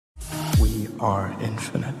are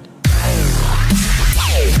infinite.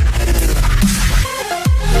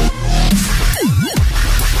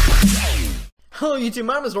 Hello YouTube,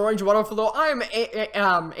 my name is Deranged Waterbuffalo. I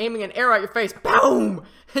am aiming an arrow at your face. Boom!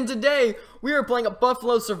 And today, we are playing a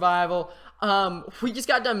Buffalo Survival. We just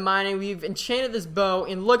got done mining. We've enchanted this bow,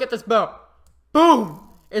 and look at this bow. Boom!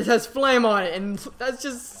 It has flame on it, and that's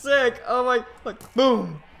just sick. Oh my, look,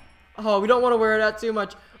 boom. Oh, we don't want to wear it out too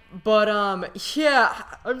much. But, yeah,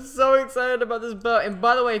 I'm so excited about this bow. And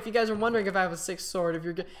by the way, if you guys are wondering if I have a sixth sword, if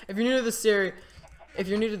you're new to the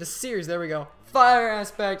series, there we go. Fire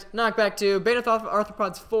aspect, knockback 2, beta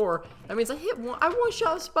arthropods 4. That means I one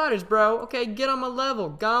shot with spiders, bro. Okay, get on my level.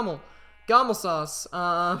 Gomel sauce.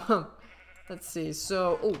 Let's see.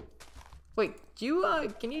 So, oh, wait,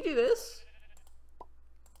 can you do this?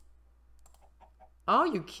 Oh,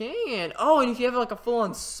 you can. Oh, and if you have like a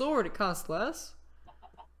full-on sword, it costs less.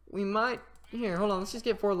 We might. Here, hold on. Let's just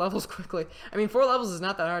get 4 levels quickly. I mean, 4 levels is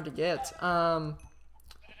not that hard to get. Come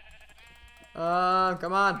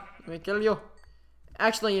on. Let me kill you.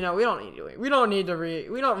 Actually, you know, we don't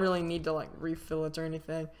really need to like refill it or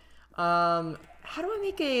anything. How do I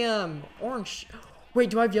make a orange? Wait,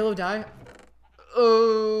 do I have yellow dye?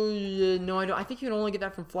 Oh, yeah, no, I don't. I think you can only get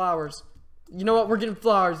that from flowers. You know what? We're getting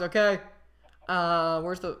flowers, okay?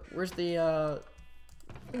 Where's the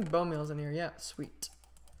I think bone meal's in here. Yeah, sweet.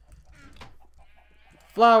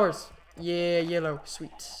 Flowers. Yeah, yellow,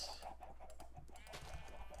 sweet.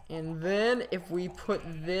 And then if we put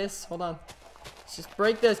this, hold on. Let's just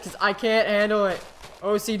break this because I can't handle it.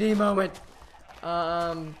 OCD moment.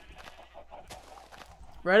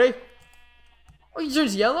 Ready? Oh, you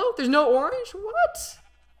turns yellow? There's no orange? What?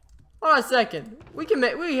 Hold on a second. We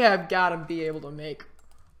have gotta be able to make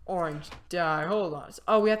orange dye. Hold on.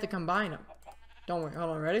 Oh, we have to combine them. Don't worry.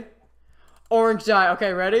 Hold on. Ready? Orange dye.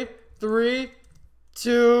 Okay, ready? 3,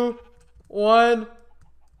 2, 1.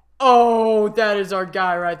 Oh, that is our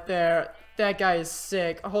guy right there. That guy is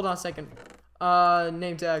sick. Hold on a second.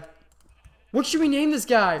 Name tag. What should we name this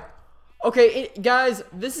guy? Okay, guys,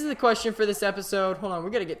 this is the question for this episode. Hold on,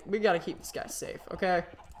 we gotta keep this guy safe, okay?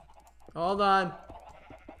 Hold on.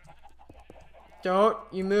 Don't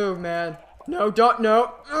you move, man. No, don't,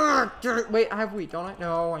 no. Wait, I have wheat, don't I?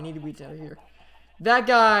 No, I need wheat out of here. That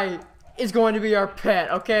guy is going to be our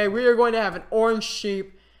pet, okay? We are going to have an orange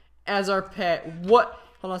sheep as our pet. What?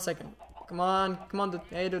 Hold on a second. Come on, dude.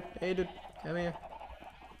 Hey, dude, come here.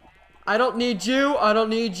 I don't need you. I don't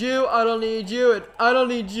need you. I don't need you. And I don't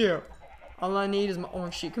need you. All I need is my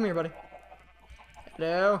orange sheep. Come here, buddy.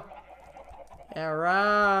 Hello.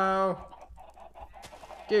 Hello.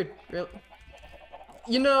 Dude, really?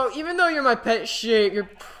 You know, even though you're my pet sheep, you're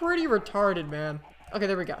pretty retarded, man. Okay,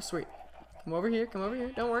 there we go. Sweet. Come over here. Come over here.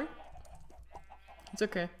 Don't worry. It's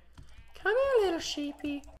okay. Come here, little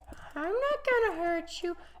sheepy. I'm not gonna hurt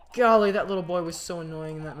you. Golly, that little boy was so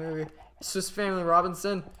annoying in that movie. Swiss Family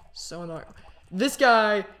Robinson. So annoying. This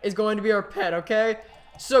guy is going to be our pet, okay?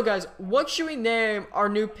 So, guys, what should we name our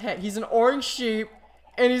new pet? He's an orange sheep,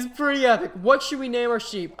 and he's pretty epic. What should we name our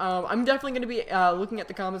sheep? I'm definitely going to be looking at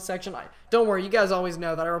the comment section. Don't worry, you guys always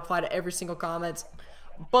know that I reply to every single comment.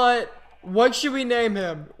 But what should we name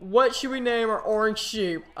him? What should we name our orange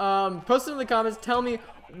sheep? Post it in the comments. Tell me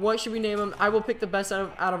what should we name him. I will pick the best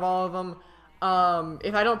out of all of them.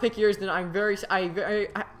 If I don't pick yours, then I am very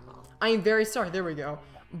sorry. There we go.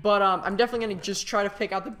 But I'm definitely gonna just try to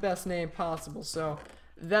pick out the best name possible. So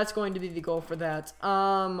that's going to be the goal for that.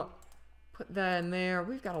 Put that in there.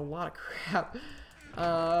 We've got a lot of crap.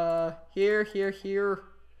 Here.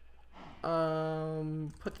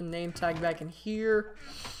 Put the name tag back in here.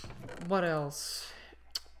 What else?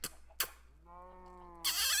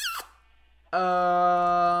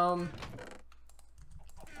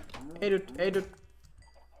 Hey dude.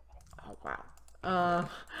 Oh wow.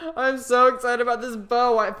 I'm so excited about this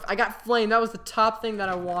bow. I got flame. That was the top thing that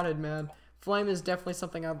I wanted, man. Flame is definitely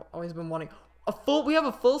something I've always been wanting. We have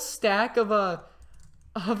a full stack of leather.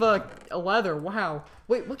 Wow.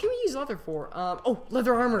 Wait, what can we use leather for? Oh,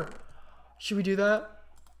 leather armor. Should we do that?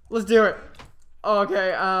 Let's do it.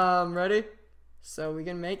 Okay, ready? So we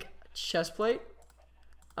can make a chest plate.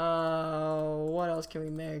 What else can we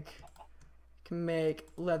make? We can make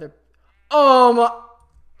leather. Oh my.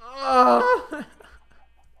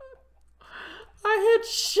 I hit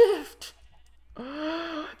shift.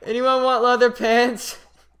 Anyone want leather pants?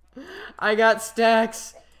 I got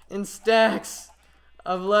stacks and stacks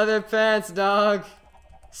of leather pants, dog.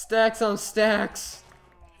 Stacks on stacks.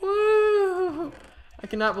 Woo! I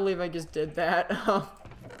cannot believe I just did that.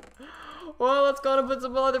 Well, let's go and put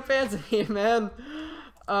some leather pants in here, man.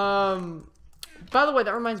 By the way,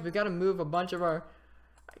 that reminds me, we gotta move a bunch of our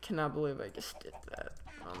cannot believe I just did that.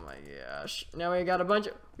 Oh my gosh. Now we got a bunch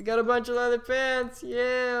of leather pants.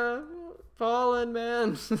 Yeah. Fallen,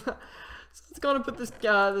 man. So let's go and put this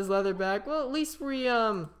leather back. Well, at least we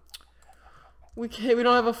don't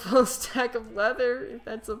have a full stack of leather. If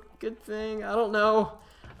that's a good thing. I don't know.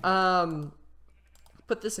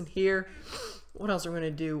 Put this in here. What else are we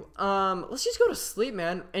gonna do? Let's just go to sleep,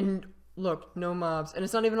 man. And look, no mobs. And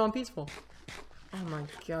it's not even on peaceful. Oh my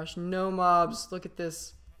gosh, no mobs. Look at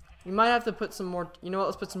this. We might have to put some more. You know what?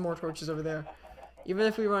 Let's put some more torches over there. Even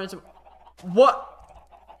if we run into. What?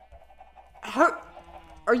 How?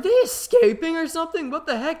 Are they escaping or something? What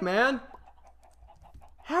the heck, man?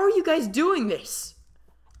 How are you guys doing this?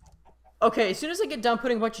 Okay, as soon as I get done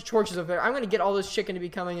putting a bunch of torches over there, I'm gonna get all this chicken to be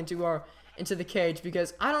coming into the cage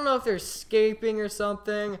because I don't know if they're escaping or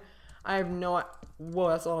something. I have no. Whoa,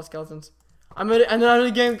 that's a lot of skeletons. I'm in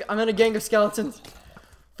a gang of skeletons.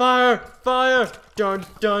 Fire! Fire! Dun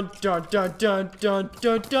dun dun dun dun dun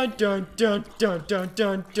dun dun dun dun dun dun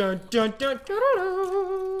dun dun dun dun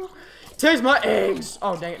dun. Taste my eggs!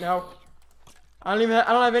 Oh dang it, no. I don't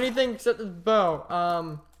have anything except this bow.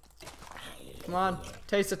 Come on,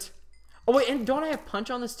 taste it. Oh wait, and don't I have punch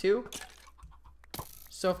on this too?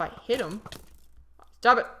 So if I hit him,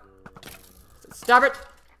 stop it! Stop it!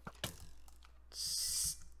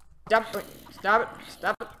 Stop it! Stop it!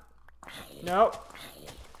 Stop it! No.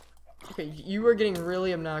 Okay, you are getting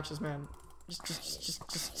really obnoxious, man.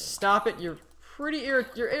 Just stop it. You're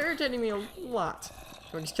you're irritating me a lot.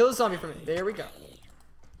 Just kill the zombie for me. There we go.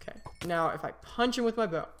 Okay. Now, if I punch him with my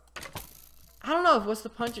bow. I don't know what's the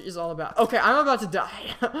punch is all about. Okay, I'm about to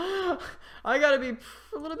die. I gotta be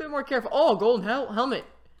a little bit more careful. Oh, golden helmet.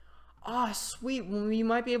 Oh, sweet. We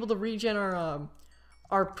might be able to regen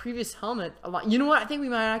our previous helmet a lot. You know what? I think we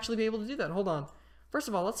might actually be able to do that. Hold on. First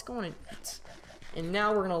of all, let's go on and eat. And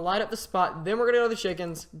now we're gonna light up the spot. Then we're gonna go to the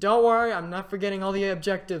chickens. Don't worry, I'm not forgetting all the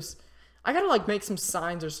objectives. I gotta like make some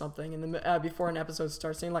signs or something in the before an episode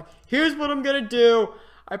starts, saying like, "Here's what I'm gonna do.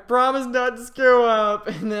 I promise not to screw up."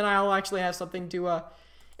 And then I'll actually have something to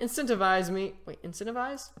incentivize me. Wait,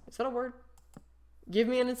 incentivize? Is that a word? Give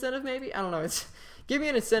me an incentive, maybe? I don't know. It's give me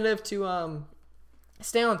an incentive to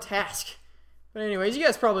stay on task. But anyways, you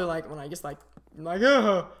guys probably like when I just like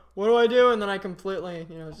what do I do? And then I completely,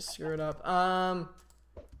 just screw it up.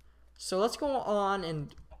 So let's go on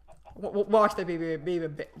and watch that be a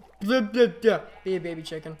baby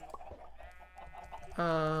chicken.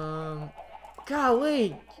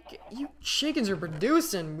 Golly, you chickens are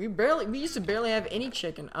producing. We used to barely have any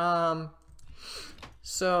chicken.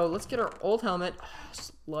 So let's get our old helmet.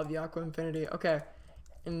 Just love the Aqua Infinity. Okay,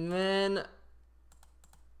 and then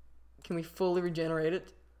can we fully regenerate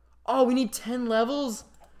it? Oh, we need 10 levels.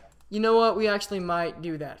 You know what? We actually might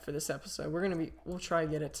do that for this episode. We'll try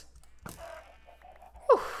to get it.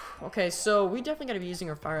 Whew. Okay, so we definitely gotta be using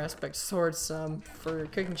our fire aspect swords for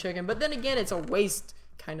cooking chicken, but then again, it's a waste,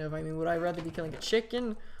 kind of. I mean, would I rather be killing a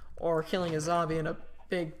chicken or killing a zombie in a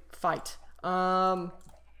big fight? Well,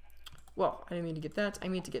 I didn't mean to get that. I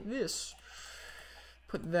mean to get this.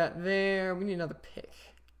 Put that there. We need another pick.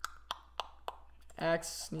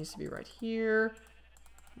 Axe needs to be right here.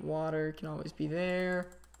 Water can always be there.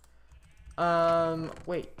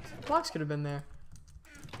 Wait, blocks could have been there.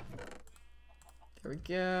 There we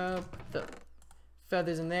go. Put the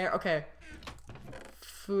feathers in there. Okay.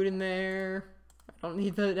 Food in there. I don't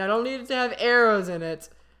need it to have arrows in it.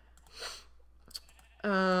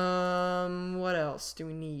 What else do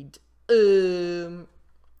we need?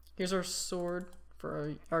 Here's our sword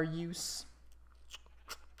for our use.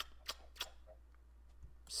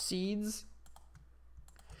 Seeds.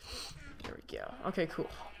 There we go. Okay, cool.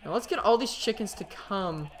 Now let's get all these chickens to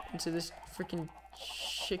come into this freaking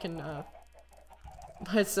chicken.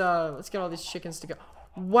 Let's get all these chickens to go.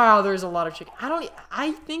 Wow, there's a lot of chicken.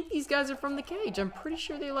 I think these guys are from the cage. I'm pretty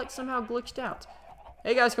sure they like somehow glitched out.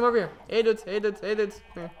 Hey guys, come over here. Hey dudes, hey dudes, hey dudes.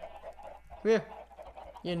 Here. Come here.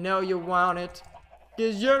 You know you want it.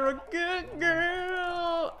 'Cause you're a good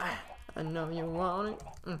girl. I know you want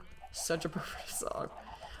it. Such a perfect song.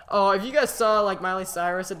 Oh, if you guys saw like Miley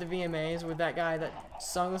Cyrus at the VMAs with that guy that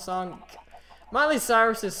sung the song, Miley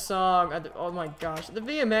Cyrus's song at the, oh my gosh, the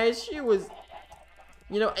VMAs, she was,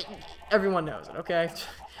 everyone knows it, okay?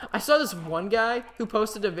 I saw this one guy who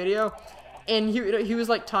posted a video, and he was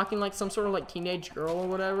like talking like some sort of like teenage girl or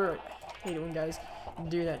whatever. I hate it when guys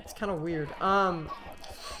do that. It's kind of weird.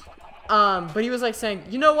 But he was like saying,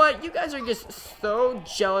 you know what? You guys are just so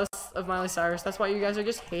jealous of Miley Cyrus. That's why you guys are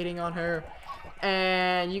just hating on her.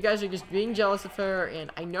 And you guys are just being jealous of her. And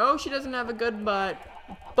I know she doesn't have a good butt.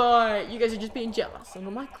 but you guys are just being jealous. And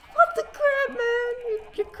I'm like, what the crap, man?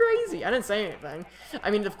 You're crazy. I didn't say anything.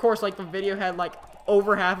 I mean, of course, like the video had like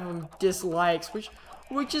over half of them dislikes, which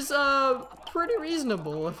is pretty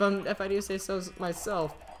reasonable if I do say so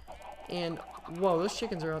myself. And whoa, those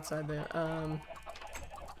chickens are outside there.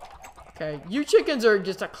 Okay, you chickens are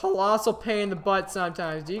just a colossal pain in the butt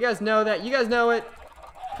sometimes. Do you guys know that? You guys know it?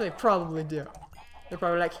 They probably do. They're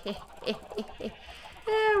probably like, hey,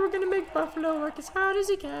 yeah, we're gonna make Buffalo work as hard as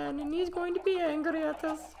he can, and he's going to be angry at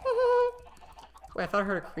us. Wait, I thought I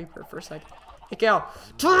heard a creeper for a second. Hey, Cal,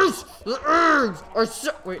 taste the eggs! Or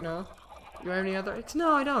so wait, no. Do I have any other eggs?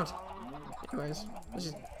 No, I don't. Anyways, let's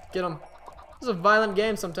just get them. This is a violent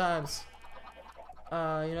game sometimes. You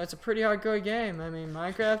know, it's a pretty hardcore game. I mean,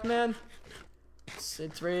 Minecraft, man.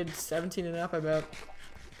 It's rated 17 and up, I bet.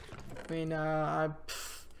 I mean, I'm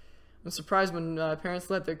surprised when parents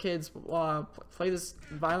let their kids play this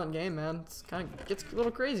violent game, man. It's kind of gets a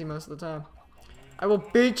little crazy most of the time. I will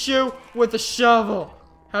beat you with a shovel.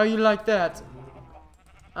 How you like that?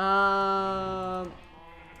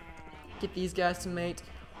 Get these guys to mate.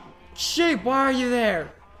 Sheep, why are you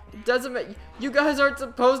there? It doesn't make. You guys aren't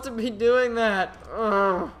supposed to be doing that.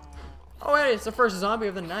 Ugh. Oh wait, it's the first zombie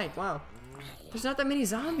of the night. Wow. There's not that many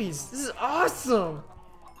zombies. This is awesome.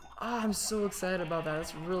 Oh, I'm so excited about that.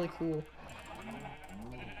 That's really cool.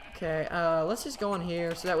 Okay, let's just go in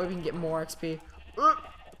here so that way we can get more XP.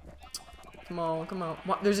 Come on, come on.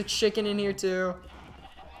 What? There's a chicken in here too.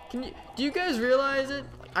 Do you guys realize it?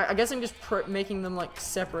 I guess I'm just making them like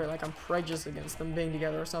separate, like I'm prejudiced against them being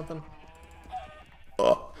together or something.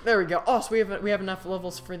 Oh, there we go. Oh, so we have enough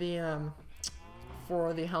levels for the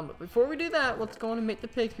helmet. Before we do that, let's go on and make the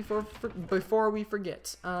pigs before we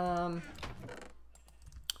forget. Yeah.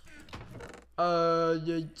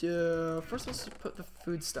 First, let's put the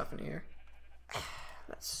food stuff in here.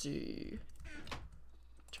 Let's see.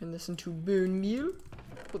 Turn this into bone meal.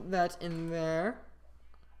 Put that in there.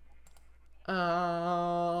 We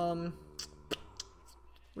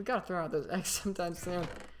gotta throw out those eggs sometime soon.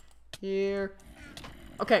 Here.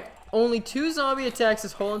 Okay, only 2 zombie attacks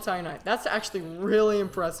this whole entire night. That's actually really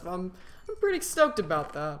impressive. I'm pretty stoked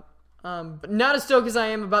about that. But not as stoked as I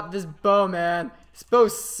am about this bow, man. This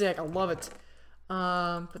bow's sick. I love it.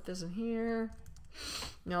 Put this in here.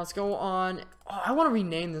 Now let's go on. Oh, I want to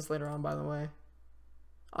rename this later on, by the way.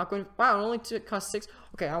 Aqua. Wow, it only cost 6.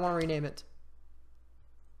 Okay, I want to rename it.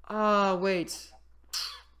 Wait.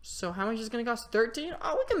 So how much is it gonna cost? 13?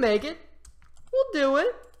 Oh, we can make it. We'll do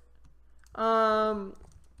it.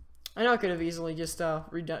 I know I could have easily just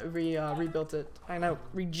rebuilt it. I know,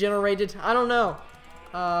 regenerated. I don't know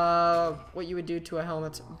what you would do to a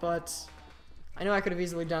helmet, but I know I could have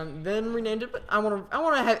easily done then renamed it. But I want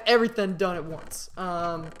to have everything done at once.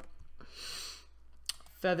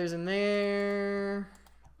 Feathers in there.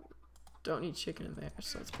 Don't need chicken in there,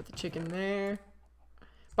 so let's put the chicken there.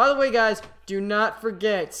 By the way, guys, do not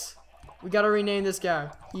forget, we gotta rename this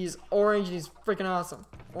guy. He's orange and he's freaking awesome.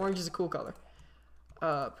 Orange is a cool color.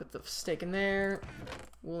 Put the steak in there,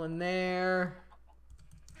 wool in there.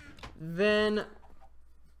 Then,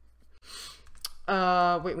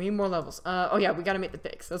 wait, we need more levels. Oh yeah, we gotta make the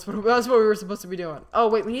pigs. That's what we were supposed to be doing. Oh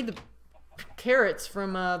wait, we need the carrots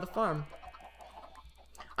from the farm.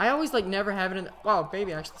 I always like never have it in. Wow,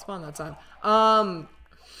 baby actually spawned that time.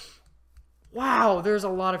 Wow, there's a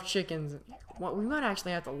lot of chickens. Well, we might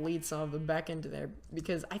actually have to lead some of them back into there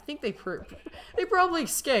because I think they probably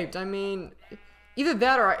escaped. I mean, either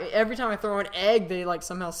that or every time I throw an egg, they like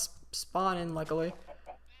somehow spawn in. Luckily.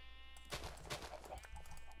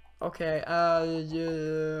 Okay.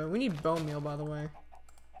 Yeah, we need bone meal, by the way.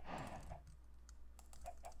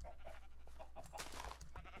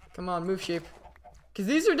 Come on, move, sheep. Because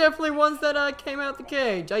these are definitely ones that came out the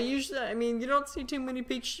cage. I mean, you don't see too many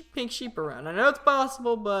pink sheep around. I know it's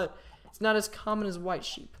possible, but it's not as common as white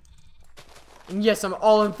sheep. And yes, I'm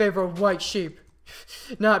all in favor of white sheep.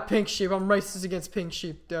 Not pink sheep. I'm racist against pink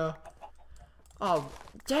sheep, duh. Oh,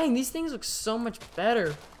 dang, these things look so much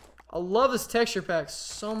better. I love this texture pack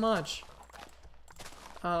so much.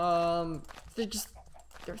 They're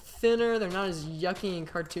thinner. They're not as yucky and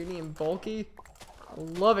cartoony and bulky. I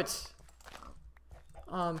love it.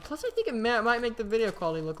 Plus I think it might make the video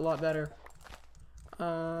quality look a lot better.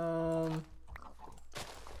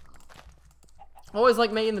 Always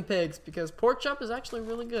like making the pigs because pork chop is actually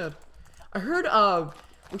really good. I heard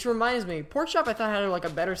which reminds me, pork chop I thought had like a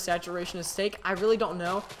better saturation of steak. I really don't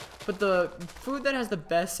know, but the food that has the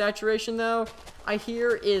best saturation though, I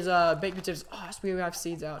hear is baked potatoes. Oh, so we have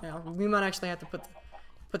seeds out now. We might actually have to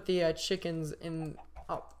put the chickens in.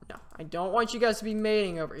 Oh no, I don't want you guys to be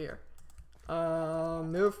mating over here.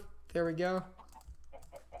 Move. There we go.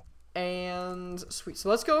 And sweet. So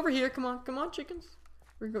let's go over here. Come on, chickens.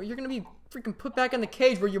 You're gonna be freaking put back in the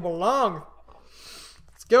cage where you belong.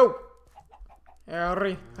 Let's go.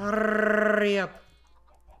 Hurry up.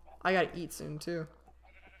 I gotta eat soon too.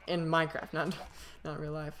 In Minecraft, not in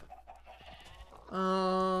real life.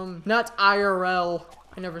 Not IRL.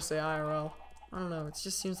 I never say IRL. I don't know. It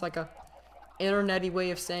just seems like a internet-y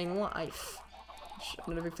way of saying life, which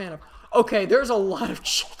I'm not a big fan of. Okay, there's a lot of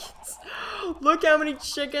chickens. Look how many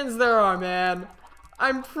chickens there are, man.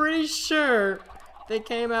 I'm pretty sure they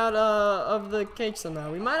came out of the cage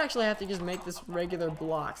somehow. We might actually have to just make this regular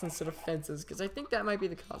blocks instead of fences, because I think that might be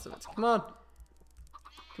the cause of it. Come on.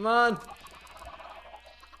 Come on.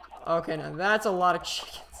 Okay, now that's a lot of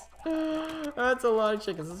chickens. That's a lot of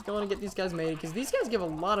chickens. Let's go and get these guys made, because these guys give a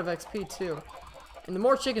lot of XP too. And the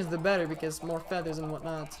more chickens, the better, because more feathers and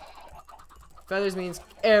whatnot. Feathers means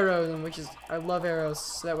arrows, and which is, I love arrows,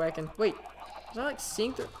 so that way I can, wait, is that like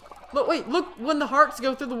seeing through? Look, wait, look, when the hearts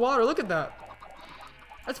go through the water, look at that.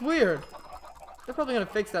 That's weird. They're probably gonna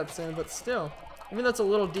fix that soon, but still, even though it's a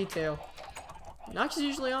little detail. Nox is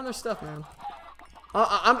usually on their stuff, man.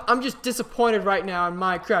 I'm just disappointed right now in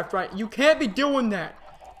Minecraft, right? You can't be doing that.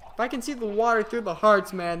 If I can see the water through the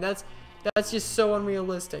hearts, man, that's just so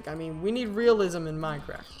unrealistic. I mean, we need realism in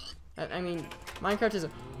Minecraft. I mean, Minecraft is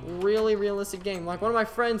a really realistic game. Like one of my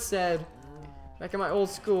friends said back in my old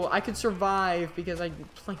school, I could survive because I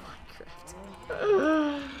play Minecraft.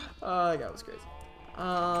 Oh, that guy was crazy.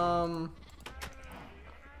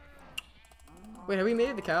 Wait, have we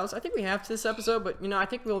mated the cows? I think we have this episode, but you know, I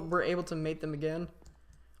think we're able to mate them again.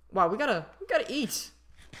 Wow, we gotta eat.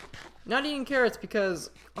 Not eating carrots because,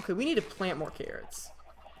 okay, we need to plant more carrots.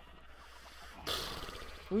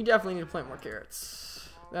 We definitely need to plant more carrots.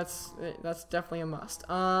 That's definitely a must.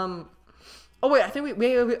 Oh wait, I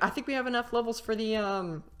think we have enough levels for the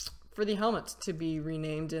helmet to be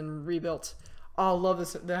renamed and rebuilt. Oh, I love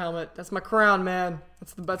the helmet. That's my crown, man.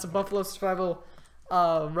 That's a Buffalo Survival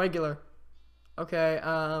regular. Okay,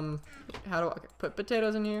 how do I put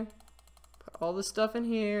potatoes in here? Put all this stuff in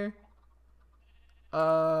here.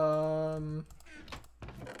 I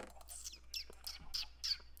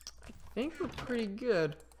think we're pretty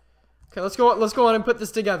good. Okay, let's go on and put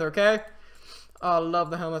this together, okay? Oh, I love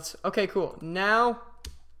the helmets. Okay, cool. Now,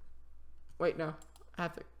 wait, no. I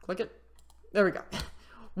have to click it. There we go.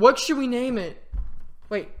 What should we name it?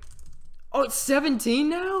 Wait. Oh, it's 17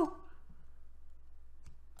 now?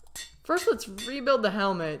 First, let's rebuild the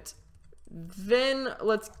helmet. Then,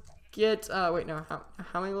 let's get, wait, no.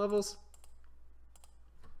 How many levels?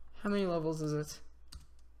 How many levels is it?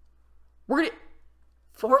 We're gonna...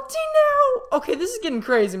 14 now? Okay, this is getting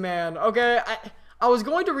crazy, man. Okay, I was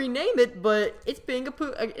going to rename it, but it's being a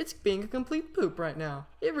poop. It's being a complete poop right now.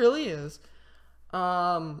 It really is.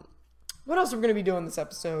 What else are we gonna be doing this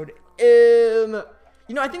episode? You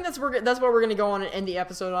know, I think that's where we're gonna go on and end the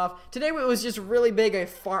episode off. Today it was just really big,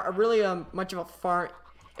 much of a farm.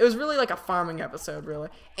 It was really like a farming episode, really.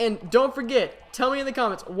 And don't forget, tell me in the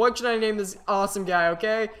comments, what should I name this awesome guy,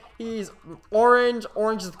 okay? He's orange.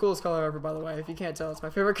 Orange is the coolest color ever, by the way. If you can't tell, it's my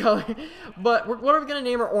favorite color. But what are we gonna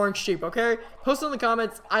name our orange sheep, okay? Post it in the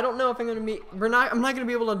comments. I don't know if I'm gonna be, I'm not gonna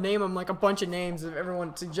be able to name them like a bunch of names if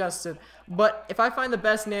everyone suggested. But if I find the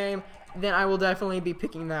best name, then I will definitely be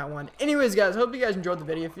picking that one. Anyways, guys, hope you guys enjoyed the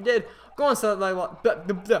video. If you did, go on,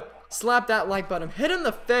 slap that like button, hit in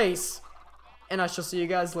the face, and I shall see you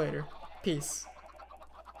guys later. Peace.